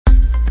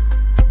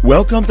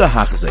Welcome to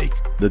Hachzik,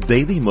 the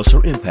Daily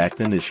Musar Impact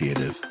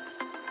Initiative.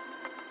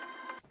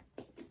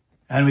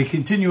 And we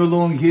continue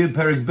along here,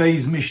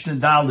 Pirkei's Mishnah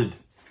Dalid,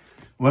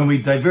 when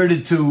we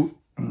diverted to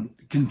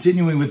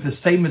continuing with the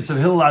statements of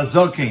Hillel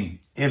HaZaken.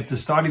 After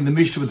starting the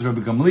Mishnah with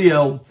Rabbi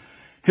Gamliel,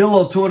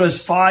 Hillel taught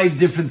us 5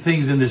 different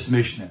things in this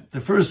Mishnah.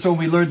 The first one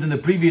we learned in the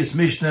previous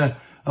Mishnah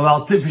of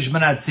Al Tifish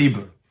Manat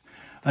Tzibur.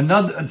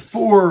 Another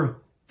 4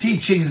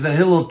 teachings that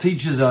Hillel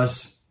teaches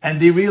us,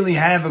 and they really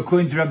have,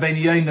 according to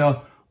Rabbeinu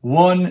Yonah,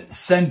 one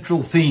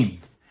central theme,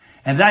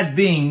 and that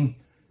being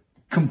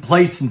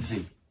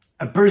complacency.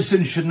 A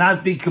person should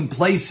not be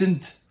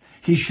complacent.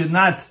 He should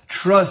not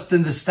trust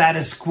in the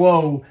status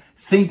quo,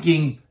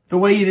 thinking the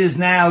way it is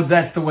now,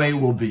 that's the way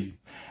it will be.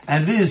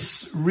 And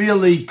this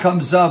really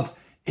comes up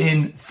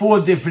in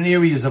 4 different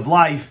areas of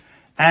life,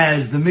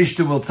 as the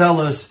Mishnah will tell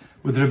us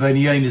with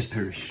Rabbeinu Yonah's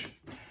Pirush.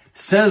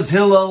 Says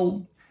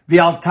Hillel,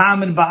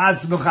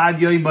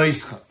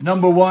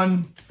 number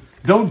 1,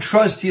 don't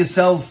trust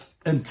yourself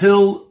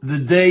until the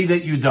day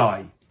that you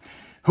die.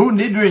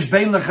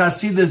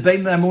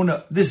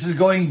 This is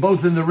going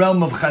both in the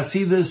realm of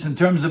Chasidus, in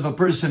terms of a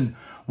person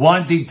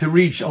wanting to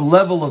reach a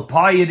level of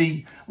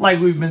piety,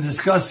 like we've been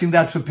discussing.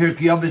 That's what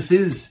Pirkei Avos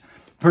is.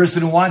 A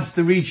person who wants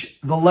to reach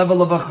the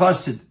level of a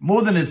Chassid,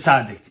 more than a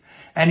tzaddik.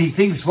 And he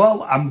thinks,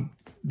 well, I'm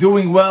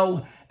doing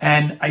well,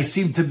 and I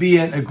seem to be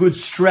in a good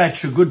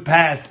stretch, a good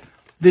path.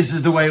 This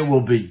is the way it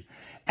will be.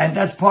 And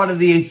that's part of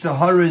the Yetzer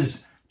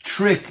Hara's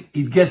trick.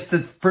 It gets the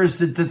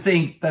person to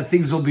think that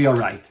things will be all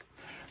right.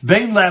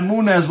 Bein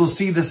la'amuna, as we'll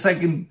see the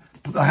second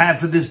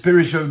half of this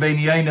Pirush of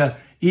Rabbeinu Yonah,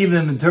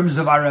 even in terms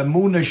of our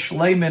amuna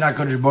shleim in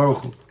HaKadosh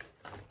Baruch Hu.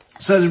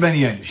 Says Rabbeinu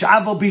Yonah,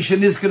 she'aval pi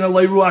sheniskana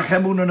le'ruach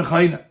emuna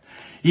nechayna.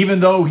 Even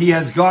though he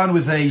has gone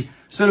with a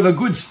sort of a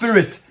good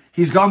spirit,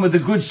 he's gone with a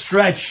good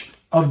stretch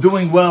of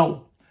doing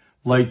well.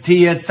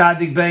 Le'tiyeh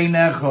tzadik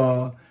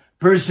beinecha.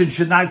 Person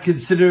should not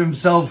consider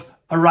himself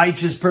a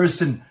righteous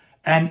person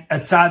and a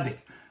tzaddik.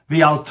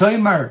 It's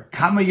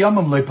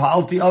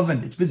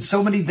been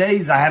so many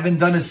days, I haven't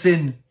done a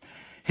sin.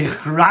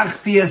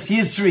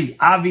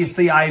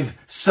 Obviously, I've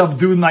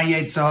subdued my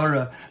Yetzer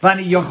Hara.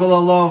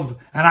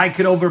 And I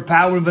could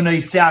overpower him and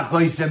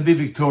be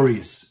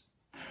victorious.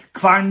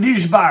 Like the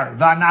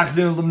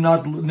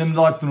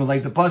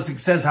pasuk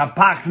says,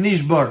 Hapach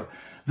nishbar,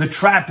 the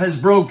trap has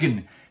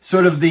broken.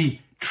 Sort of the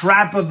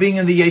trap of being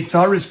in the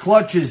Yetzer Hara's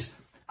clutches.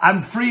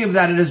 I'm free of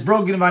that. It has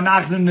broken,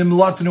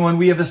 and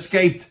we have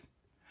escaped.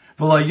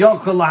 He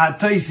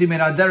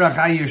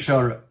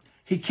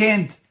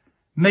can't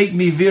make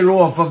me veer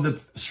off of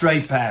the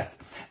straight path.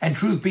 And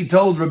truth be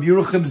told, Rabbi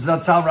Yeruchim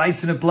Zatzal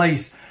writes in a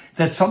place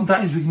that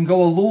sometimes we can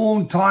go a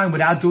long time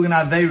without doing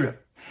an Aveira.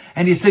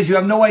 And he says, you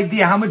have no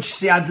idea how much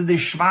siyata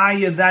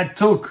d'shmaya that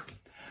took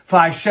for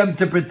Hashem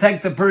to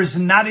protect the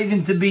person, not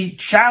even to be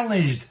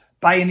challenged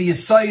by an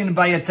yisayin,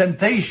 by a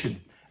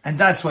temptation. And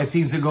that's why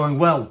things are going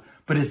well.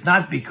 But it's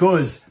not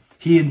because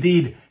he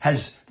indeed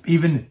has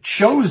even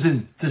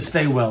chosen to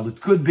stay well. It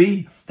could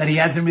be that he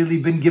hasn't really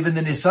been given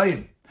the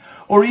nisayon.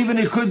 Or even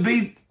it could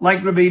be,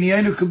 like Rabbeinu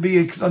Yonah, could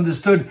be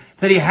understood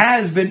that he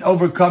has been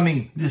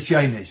overcoming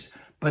nisyanes.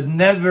 But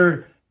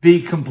never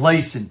be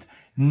complacent.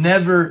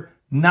 Never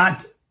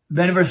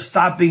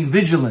stop being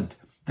vigilant.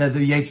 That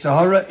the Yetzer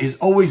Hara is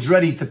always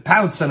ready to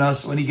pounce on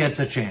us when he gets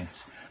a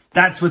chance.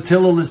 That's what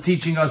Hillel is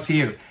teaching us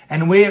here.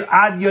 And where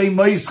Ad Yoy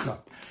Moischa,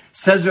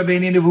 says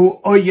Rabbeinu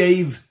Yonah,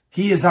 Oyev,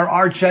 he is our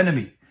arch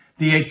enemy.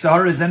 The Yetzer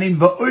Hara is an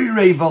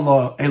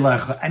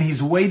elecha, and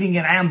he's waiting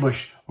in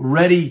ambush,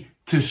 ready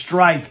to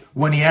strike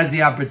when he has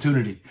the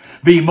opportunity.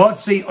 He's going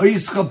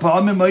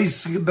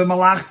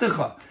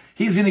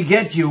to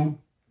get you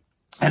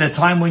at a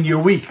time when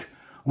you're weak,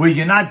 where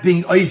you're not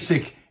being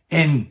Isaac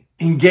and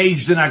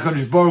engaged in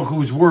HaKadosh Baruch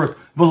Hu's work.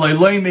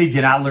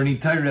 You're not learning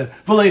Torah.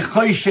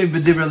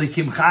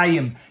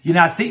 You're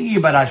not thinking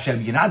about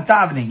Hashem. You're not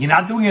davening. You're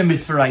not doing a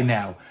mitzvah right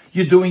now.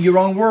 You're doing your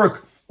own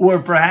work. Or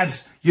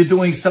perhaps you're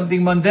doing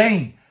something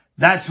mundane.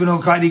 That's when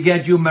he'll try to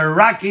get you.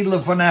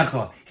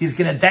 He's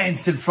going to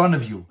dance in front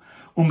of you.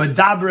 And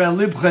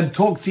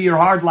talk to your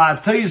heart.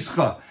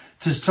 To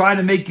try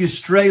to make you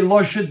stray.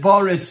 Go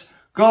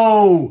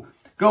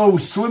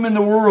swim in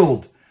the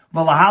world.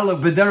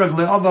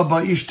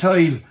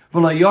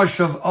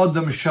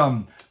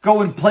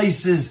 Go in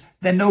places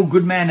that no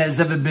good man has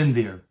ever been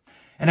there.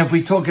 And if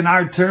we talk in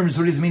our terms,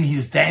 what does it mean?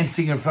 He's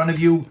dancing in front of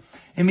you.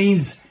 It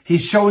means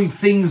he's showing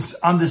things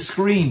on the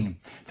screen.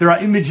 There are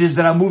images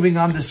that are moving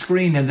on the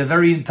screen and they're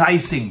very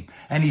enticing.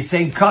 And he's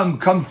saying,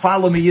 come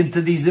follow me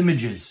into these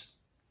images.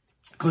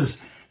 Because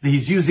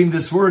he's using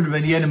this word,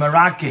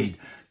 meraked.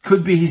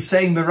 Could be he's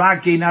saying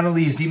meraked, not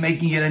only is he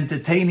making it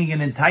entertaining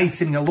and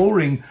enticing,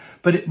 alluring,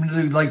 but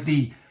like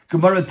the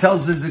Gemara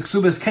tells us,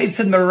 Ksubas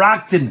Ketzin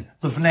meraktin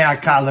l'fnei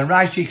hakala. And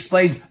Rashi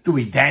explains, do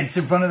we dance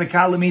in front of the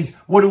kala? Means,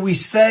 what do we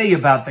say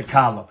about the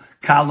kala?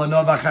 Kala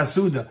nova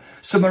chasuda.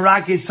 So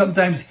meraked,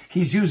 sometimes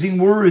he's using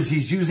words,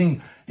 he's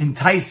using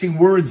enticing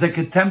words that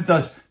could tempt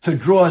us to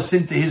draw us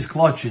into his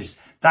clutches.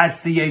 That's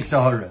the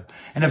Yetzer Hara.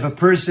 And if a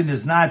person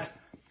is not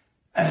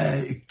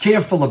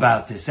careful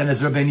about this. And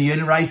as Rabbeinu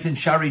Yehuda writes in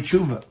Shari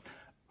Tshuva,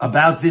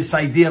 about this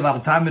idea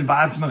of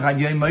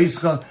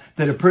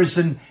that a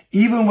person,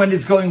 even when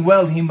it's going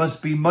well, he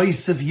must be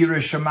Moisef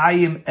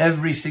Yerushalayim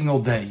every single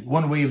day.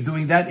 One way of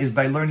doing that is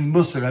by learning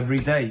Musar every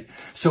day.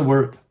 So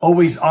we're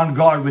always on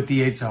guard with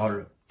the Yetzer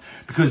Hara.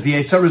 Because the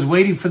Yetzer Hara is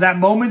waiting for that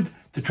moment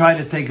to try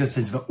to take us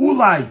into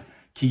Ulai,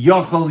 ki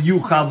yochel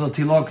yuchal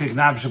v'tilokek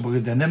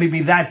nafshe. And there may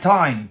be that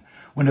time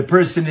when a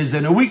person is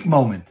in a weak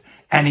moment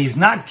and he's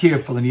not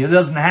careful and he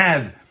doesn't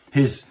have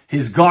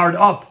his guard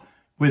up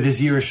with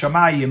his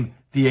Yerushalayim,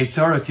 the Yetzer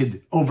Hara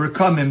could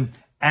overcome him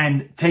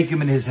and take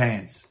him in his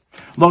hands.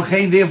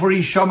 Lochein, therefore,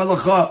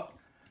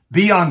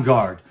 be on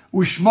guard.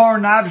 Ushmar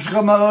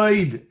nafshcha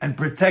ma'od, and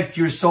protect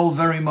your soul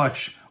very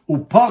much.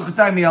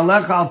 Upachtai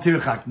mi'alecha al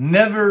tirchak,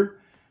 never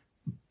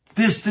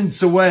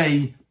distance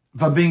away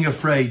from being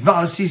afraid.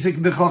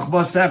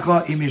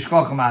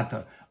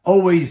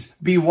 Always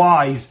be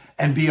wise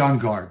and be on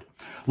guard.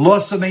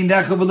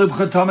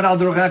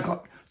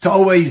 To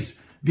always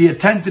be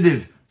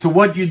attentive to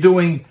what you're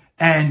doing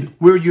and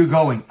where you're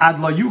going.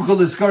 In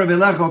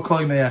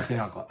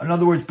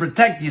other words,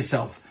 protect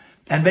yourself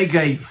and make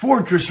a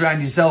fortress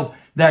around yourself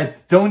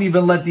that don't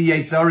even let the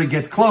Yetzer Hara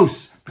get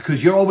close,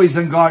 because you're always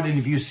on guard, and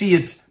if you see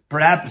it's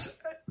perhaps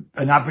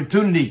an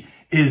opportunity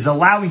is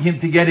allowing him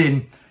to get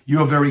in,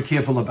 you're very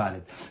careful about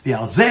it.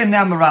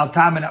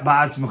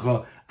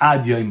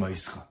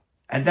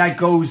 And that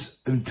goes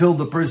until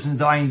the person's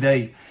dying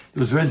day. There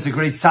was once a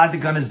great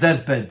tzaddik on his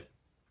deathbed,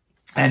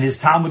 and his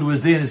Talmud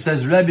was there, and it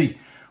says, Rebbe,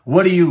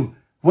 what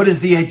is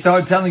the Yetzer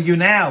Hara telling you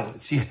now?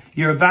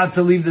 You're about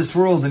to leave this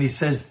world. And he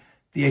says,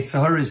 the Yetzer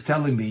Hara is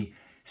telling me,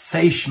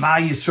 say Shema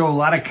Yisrael, a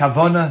lot of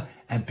kavana,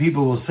 and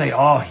people will say,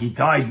 oh, he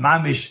died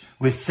mamish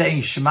with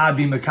saying Shema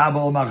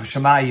b'makabel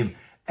ma'ashamayim,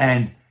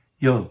 and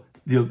he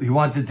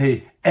wanted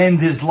to end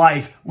his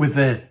life with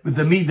the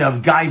midah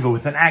of gaiva,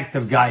 with an act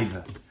of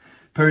gaiva.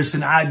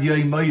 Person ad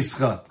yoy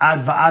moischa,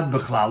 ad va'ad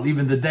b'chlal,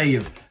 even the day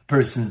of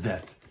person's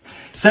death.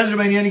 Says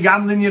Rabbeinu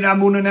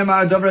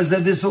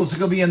Yehuda, this also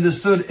could be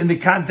understood in the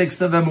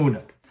context of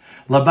Amunah.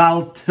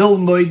 Labal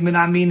tilmoid min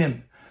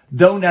aminim.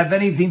 Don't have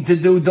anything to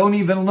do, don't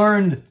even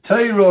learn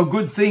Torah or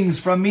good things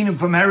from minim,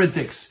 from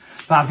heretics.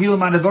 Even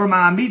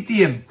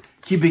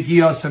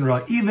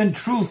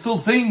truthful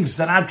things,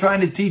 they're not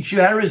trying to teach you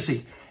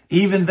heresy.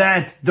 Even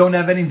that, don't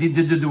have anything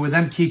to do with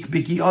them.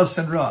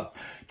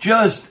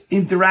 Just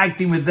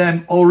interacting with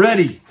them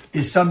already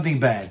is something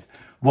bad.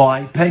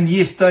 Why? Could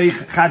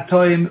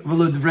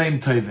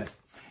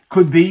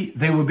be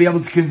they will be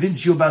able to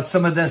convince you about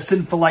some of their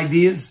sinful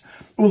ideas.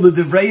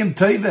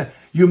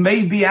 You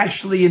may be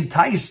actually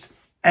enticed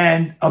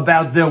and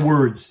about their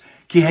words.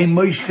 They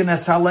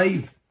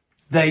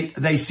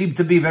seem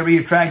to be very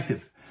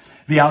attractive.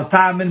 And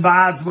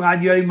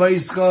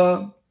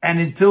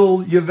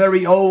until you're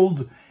very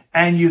old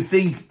and you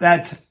think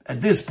that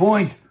at this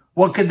point,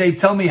 what could they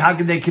tell me? How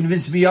could they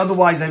convince me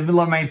otherwise? I've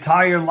lived my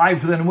entire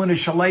life with an Amunah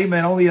Shalema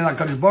and only in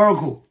HaKadosh Baruch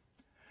Hu.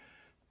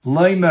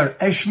 Leimer,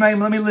 Eshmeim,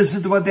 let me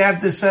listen to what they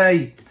have to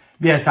say.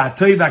 Yes, I'll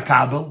take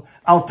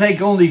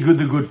only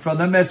the good from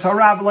them. And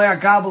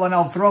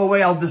I'll throw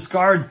away, I'll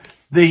discard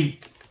the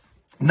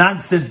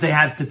nonsense they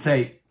have to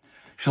say.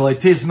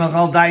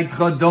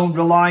 Don't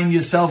rely on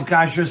yourself,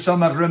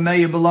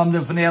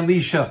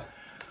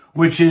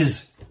 which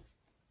is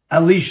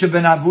Elisha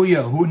ben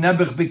Avuya, who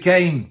Nebuch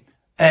became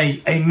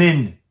a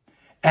min.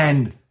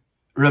 And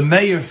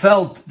Rameir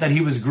felt that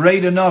he was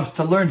great enough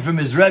to learn from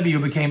his Rebbe, who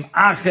became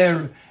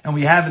Acher, and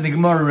we have in the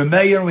Gemara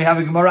Rameir, and we have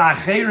a Gemara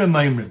Acher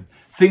Rameir.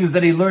 Things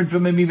that he learned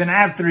from him even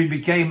after he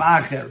became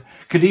Acher.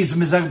 Kadisa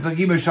Mizach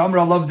Tzagima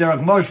Shamra loved Derek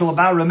Moshel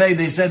about Rameir.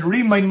 They said,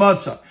 Rimain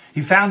Matzah.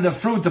 He found a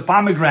fruit, a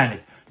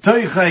pomegranate.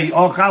 Toichei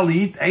Ochal,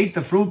 ate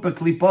the fruit, but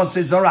Klipos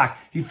Zorak.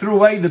 He threw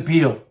away the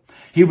peel.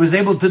 He was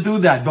able to do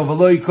that.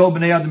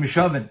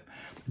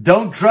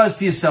 Don't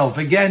trust yourself.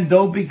 Again,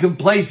 don't be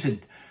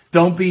complacent.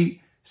 Don't think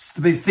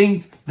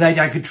that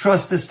I could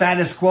trust the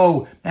status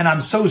quo and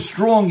I'm so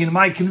strong in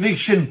my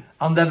conviction,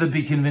 I'll never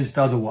be convinced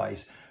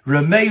otherwise.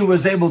 Rameir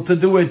was able to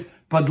do it,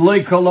 but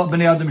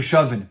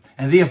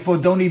and therefore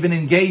don't even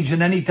engage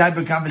in any type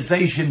of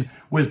conversation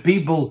with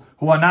people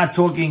who are not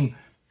talking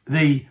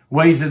the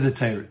ways of the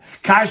Torah. You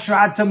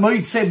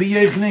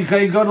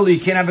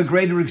can't have a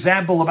greater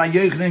example about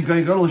Yechiel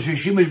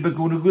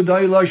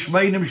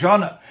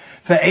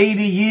for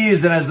 80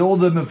 years, and as all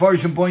the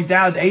Mefarshim point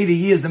out, 80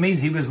 years, that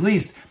means he was at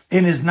least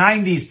in his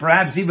 90s,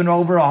 perhaps even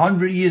over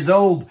 100 years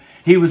old.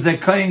 He was a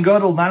Kohen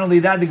Gadol. Not only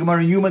that, the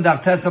Gemara in Yuma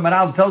Daf Tesam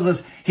Arav tells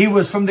us he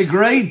was from the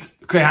great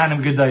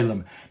Kohanim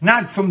Gedolim,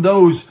 not from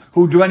those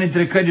who went into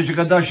the Kodesh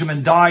HaKadoshim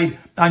and died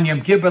on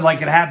Yom Kippur,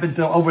 like it happened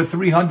to over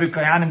 300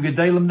 Kohanim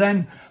Gedolim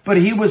then. But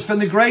he was from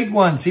the great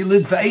ones. He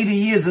lived for 80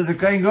 years as a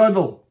Kohen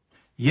Gadol.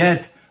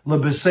 Yet,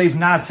 Lebesef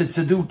Naset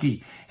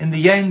Tzeduki. In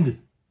the end,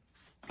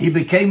 he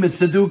became a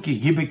Tzeduki.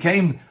 He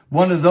became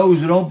one of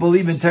those who don't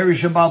believe in Torah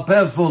Shabbal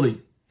Peh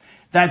fully.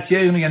 That's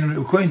Yechiel, and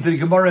according to the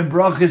Gemara in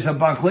Brachos,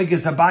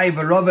 Abachlikis, Abaye,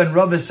 Rava, and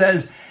Rava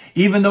says,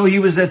 Even though he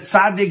was a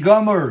tzaddik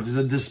gomer,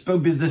 the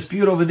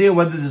dispute over there,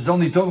 whether this is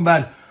only talking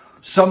about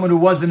someone who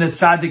wasn't a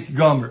tzaddik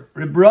gomer.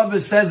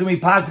 Rava says, and we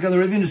pass on the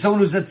review,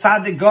 someone who's a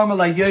tzaddik gomer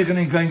like Yechiel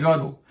and Kohen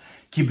Gadol.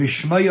 Ki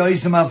b'shmaya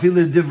oisem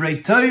afilu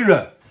divrei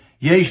Torah,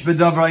 yesh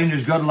b'davar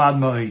einish gadol ad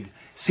moed.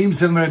 Seems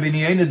to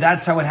me,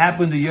 that's how it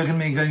happened to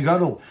Yechiel and Kohen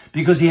Gadol,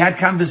 because he had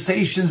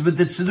conversations with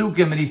the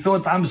tzedukim, and he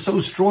thought, I'm so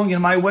strong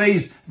in my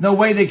ways, no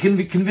way they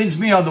can convince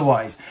me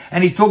otherwise.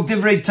 And he talked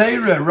divrei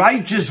Torah,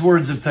 righteous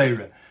words of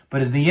Torah.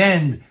 But in the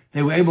end,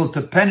 they were able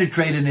to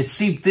penetrate, and it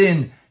seeped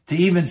in to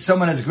even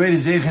someone as great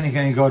as Yechiel and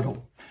Kohen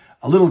Gadol.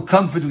 A little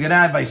comfort we can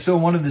have. I saw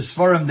one of the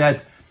Sfarim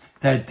that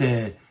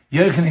Yechiel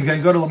and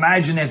Kohen Gadol,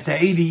 imagine after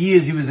 80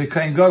 years he was a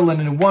Kohen Gadol,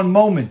 and in one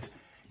moment,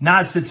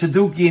 Nasa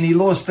Tzeduki, and he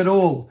lost it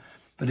all.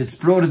 But it's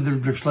brought in the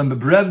Shlomo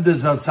Biberfeld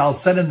Zatzal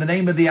said in the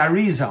name of the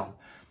Arizal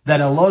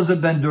that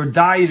Elazar ben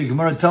Dordai, the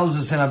Gemara tells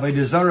us in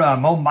Avodah Zarah,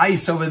 Amon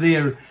Mais over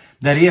there,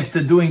 that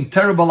after doing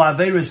terrible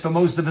Averis for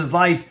most of his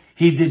life,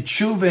 he did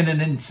tshuva in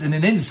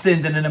an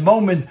instant and in a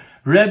moment.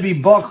 Rebbe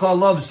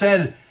Bachalov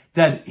said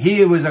that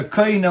he was a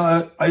kohen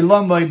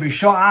olamai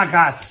b'shah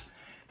achas,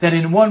 that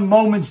in one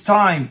moment's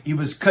time he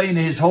was kohen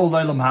his whole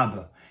olam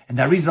haba. And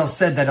the Arizal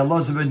said that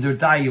Elazar ben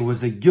Dordai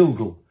was a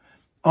Gilgal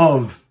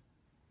of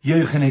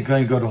Yechiel and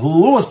Kohen Gadol,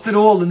 who lost it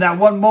all in that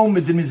one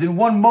moment. It means in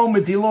one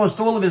moment he lost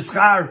all of his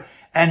schar,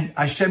 and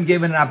Hashem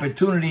gave him an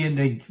opportunity in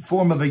the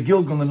form of a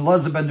Gilgal and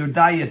Elazar ben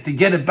Dordai to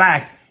get it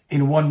back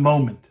in one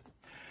moment.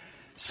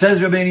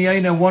 Says Rabbeinu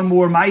Yaina, one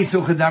more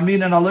Ma'isuch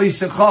Darmin and Alois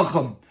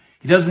Chacham.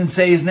 He doesn't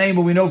say his name,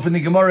 but we know from the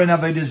Gemara in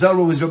Avodah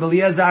Zarah was Rabbi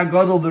Eliezer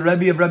HaGadol, the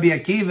Rebbe of Rabbi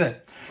Akiva.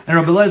 And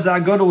Rabbi Eliezer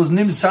HaGadol was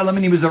Nim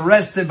Salomon. He was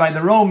arrested by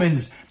the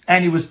Romans,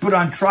 and he was put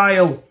on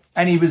trial,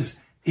 and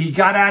he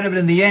got out of it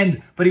in the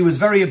end, but he was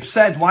very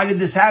upset. Why did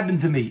this happen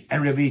to me?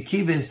 And Rabbi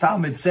Akiva, his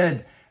Talmud,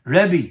 said,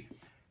 Rebbe,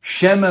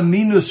 Shema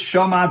minus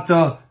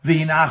shamata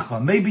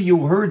v'hinacha. Maybe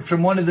you heard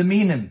from one of the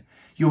minim.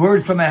 You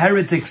heard from a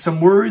heretic some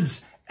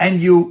words,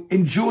 and you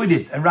enjoyed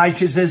it. And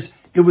Rashi says,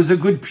 it was a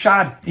good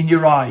pshat in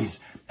your eyes.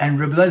 And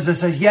Rabbi Eliezer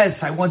says,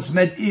 yes, I once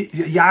met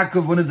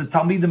Yaakov, one of the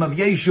Talmidim of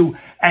Yeshu,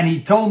 and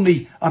he told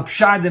me a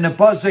pshat and a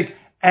pasuk,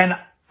 and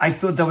I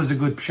thought that was a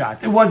good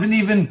pshat. It wasn't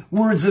even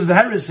words of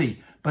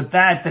heresy, but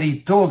that he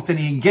talked and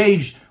he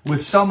engaged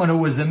with someone who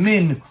was a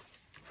min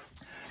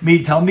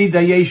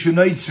Talmida Yeshu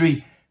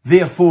Noitzri,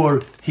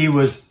 therefore he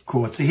was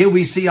caught. So here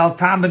we see Al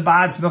Tamid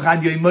Ba'atzmach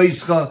Ad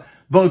Yoimoischa,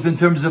 both in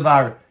terms of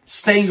our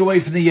staying away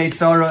from the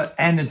Yetzirah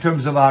and in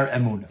terms of our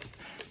Emunah.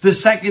 The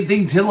second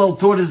thing Hillel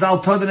taught is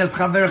Al Todan Es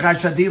Chaver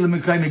Chashadil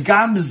Mekayim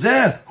Gam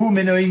Zeh Hu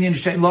Menoinin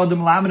Shein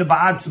Lodem Lamed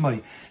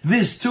Ba'atzmai.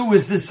 This too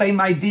is the same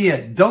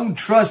idea. Don't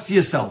trust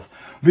yourself.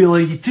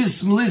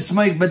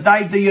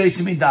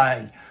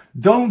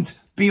 Don't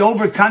be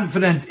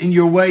overconfident in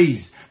your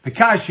ways. You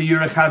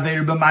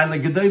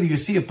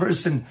see a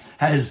person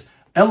has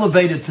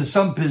elevated to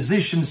some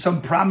position,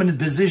 some prominent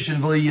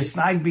position, but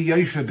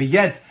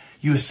yet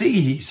you see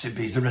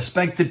he's a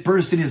respected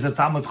person, he's a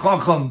Talmud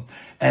Chacham,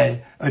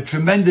 a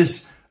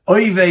tremendous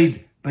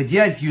Oived, but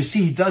yet you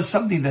see he does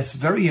something that's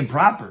very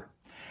improper.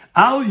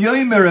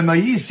 If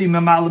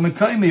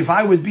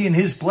I would be in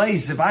his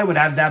place, if I would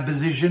have that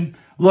position,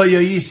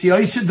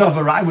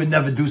 I would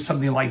never do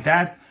something like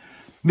that.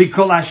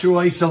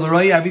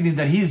 Everything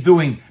that he's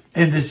doing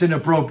in this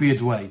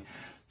inappropriate way.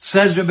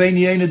 Says Rabbeinu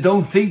Yaina,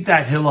 don't think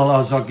that Hillel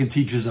HaZaken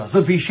teaches us.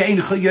 If you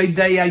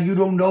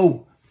don't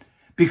know,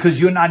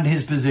 because you're not in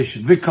his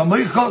position. And it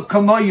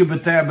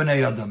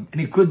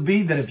could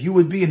be that if you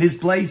would be in his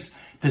place,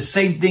 the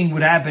same thing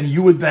would happen.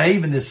 You would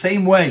behave in the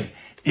same way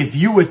if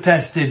you were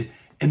tested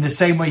in the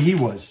same way he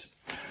was.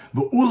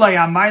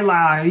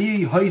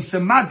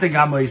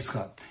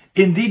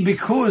 Indeed,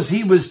 because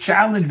he was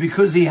challenged,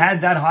 because he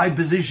had that high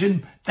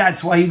position,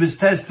 that's why he was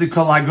tested.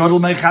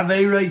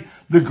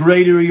 The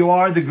greater you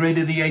are, the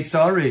greater the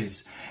Yetzirah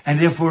is. And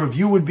therefore, if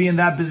you would be in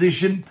that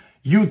position,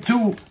 you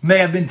too may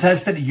have been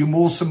tested. You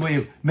also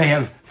may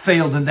have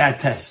failed in that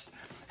test.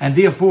 And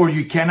therefore,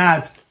 you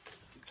cannot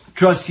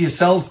trust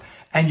yourself,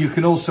 and you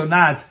can also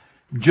not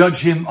judge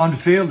him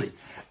unfairly.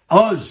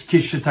 But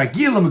if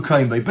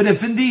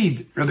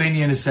indeed, Rabbeinu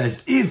Yaina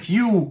says, if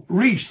you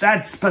reach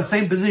that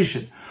same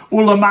position,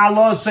 and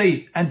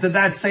to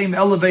that same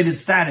elevated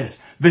status,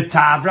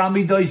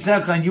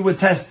 and you were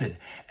tested,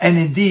 and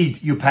indeed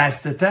you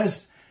passed the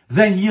test,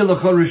 then you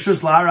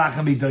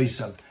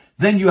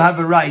have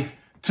a right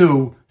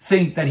to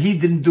think that he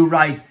didn't do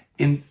right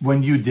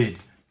when you did.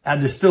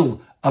 And there's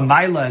still a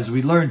maila, as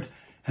we learned,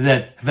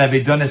 that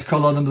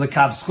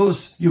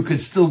you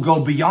could still go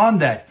beyond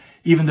that,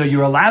 even though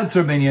you're allowed to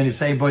remain and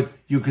say, but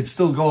you could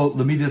still go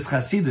lemidas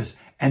chasidus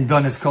and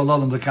dones kol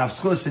olam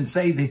l'kavschus and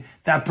say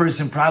that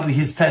person probably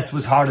his test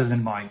was harder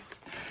than mine.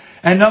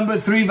 And number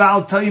 3,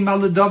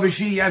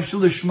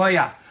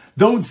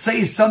 don't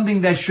say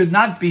something that should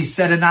not be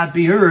said and not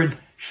be heard.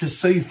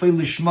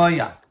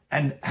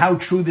 And how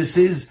true this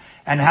is,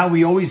 and how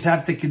we always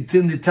have to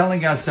continue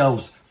telling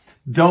ourselves,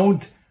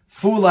 don't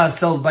fool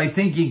ourselves by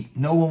thinking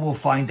no one will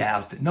find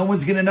out. No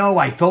one's going to know.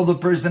 I told the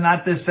person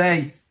not to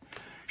say.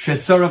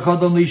 Shetzorach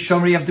Adam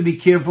Lishomer, you have to be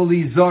careful,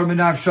 Lizor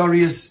Minav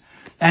Sharius,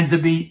 and to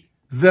be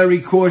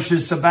very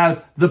cautious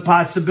about the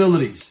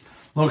possibilities.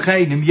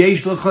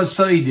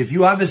 If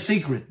you have a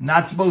secret,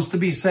 not supposed to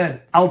be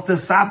said, don't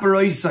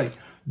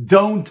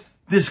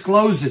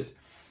disclose it.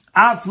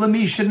 Even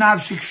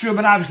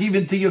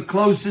to your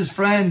closest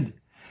friend.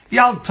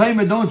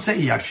 Don't say,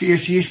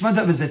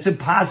 it's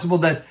impossible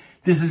that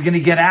this is going to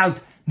get out.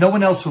 No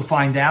one else will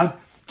find out.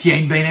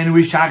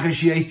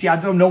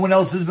 No one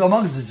else is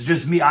amongst us. It's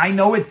just me. I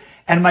know it,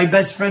 and my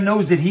best friend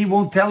knows it. He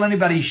won't tell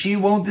anybody. She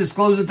won't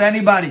disclose it to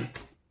anybody.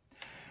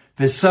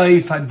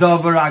 V'soif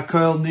hadavar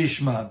hakol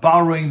nishma.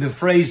 Borrowing the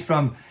phrase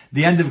from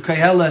the end of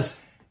Koheles,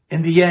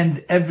 in the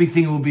end,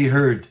 everything will be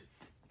heard.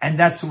 And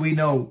that's what we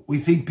know. We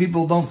think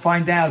people don't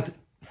find out.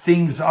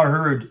 Things are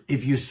heard.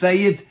 If you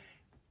say it,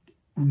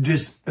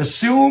 just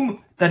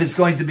assume that it's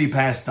going to be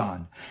passed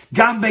on.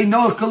 Even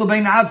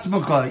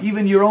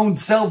your own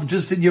self,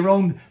 just in your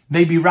own,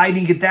 maybe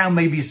writing it down,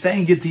 maybe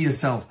saying it to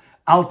yourself.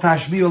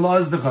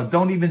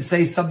 Don't even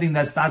say something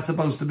that's not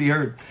supposed to be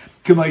heard.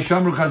 Like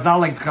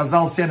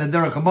Chazal said in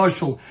Derech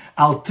HaMoshel,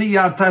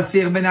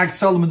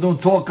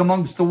 don't talk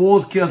amongst the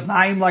walls.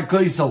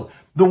 The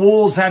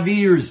walls have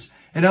ears.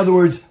 In other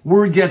words,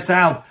 word gets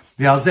out.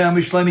 The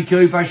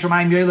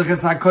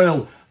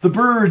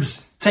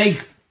birds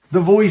take the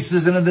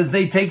voices, and others,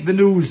 they take the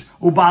news.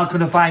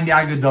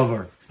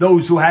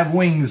 Those who have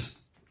wings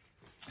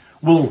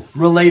will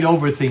relate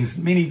over things,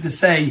 meaning to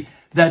say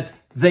that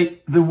the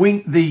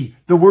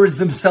words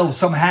themselves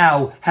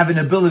somehow have an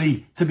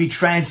ability to be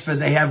transferred.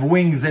 They have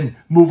wings and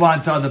move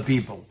on to other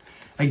people.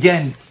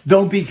 Again,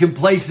 don't be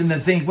complacent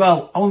and think,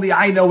 well, only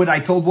I know it. I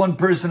told one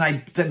person,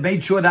 I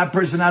made sure that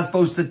person not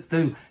supposed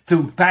to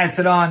pass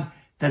it on.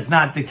 That's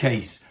not the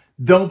case.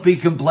 Don't be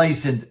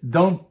complacent.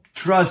 Don't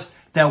trust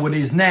that what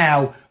is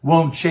now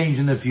won't change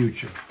in the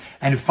future.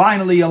 And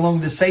finally,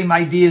 along the same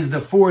ideas, the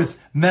fourth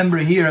member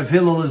here of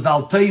Hillel is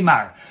Al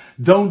Taimar.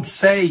 Don't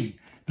say,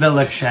 when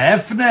I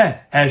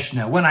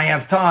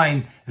have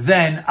time,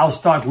 then I'll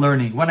start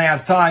learning. When I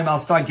have time, I'll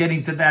start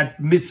getting to that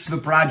mitzvah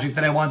project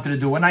that I wanted to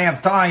do. When I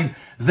have time,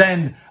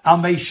 then I'll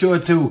make sure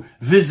to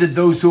visit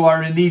those who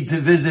are in need to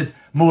visit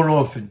more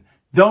often.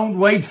 Don't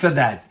wait for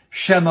that.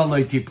 Shema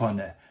lo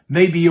tipone.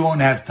 Maybe you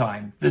won't have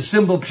time. The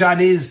simple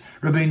pshat is,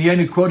 Rabbi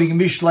Yenu quoting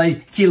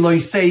Mishlei, Ki lo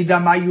seida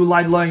ma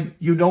yulai loin.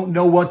 You don't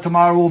know what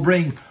tomorrow will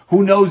bring.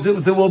 Who knows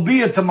if there will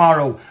be a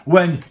tomorrow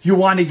when you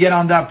want to get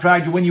on that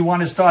project, when you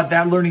want to start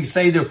that learning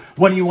seder,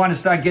 when you want to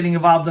start getting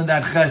involved in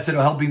that chesed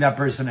or helping that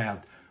person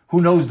out.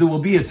 Who knows there will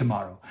be a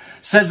tomorrow?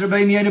 Says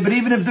Rabbi Yenu, but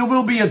even if there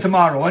will be a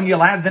tomorrow, and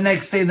you'll have the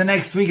next day, the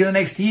next week, and the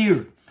next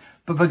year,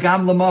 but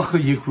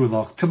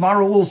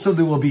tomorrow also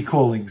there will be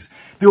callings.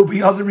 There will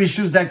be other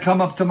issues that come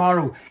up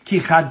tomorrow.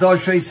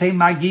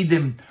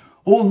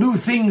 All new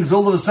things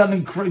all of a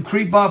sudden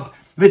creep up.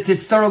 I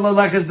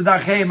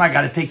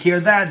got to take care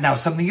of that. Now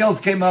something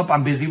else came up.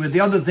 I'm busy with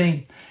the other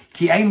thing.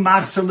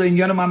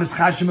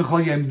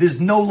 There's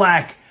no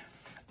lack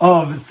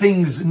of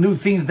things, new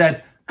things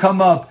that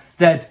come up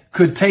that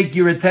could take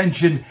your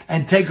attention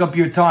and take up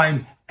your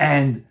time,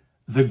 and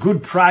the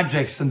good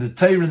projects and the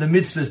Torah and the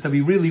mitzvahs that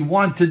we really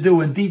want to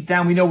do, and deep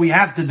down we know we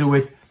have to do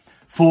it,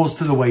 falls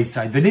to the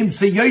wayside. To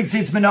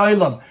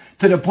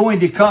the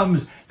point it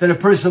comes that a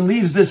person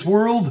leaves this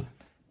world,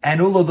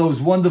 and all of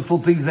those wonderful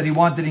things that he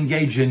wanted to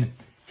engage in,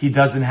 he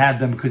doesn't have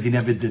them because he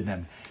never did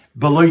them.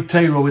 Below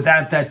Torah,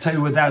 without that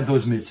Torah, without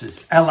those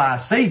mitzvahs.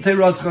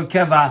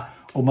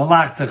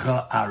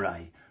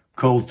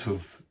 Kol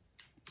Tuv.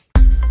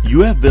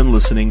 You have been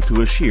listening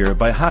to a shir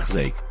by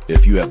Hachzeik.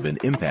 If you have been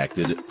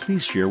impacted,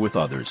 please share with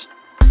others.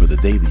 For the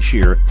daily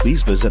shir,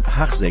 please visit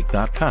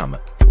Hachzeik.com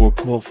or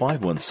call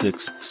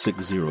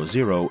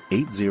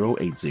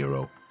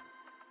 516-600-8080.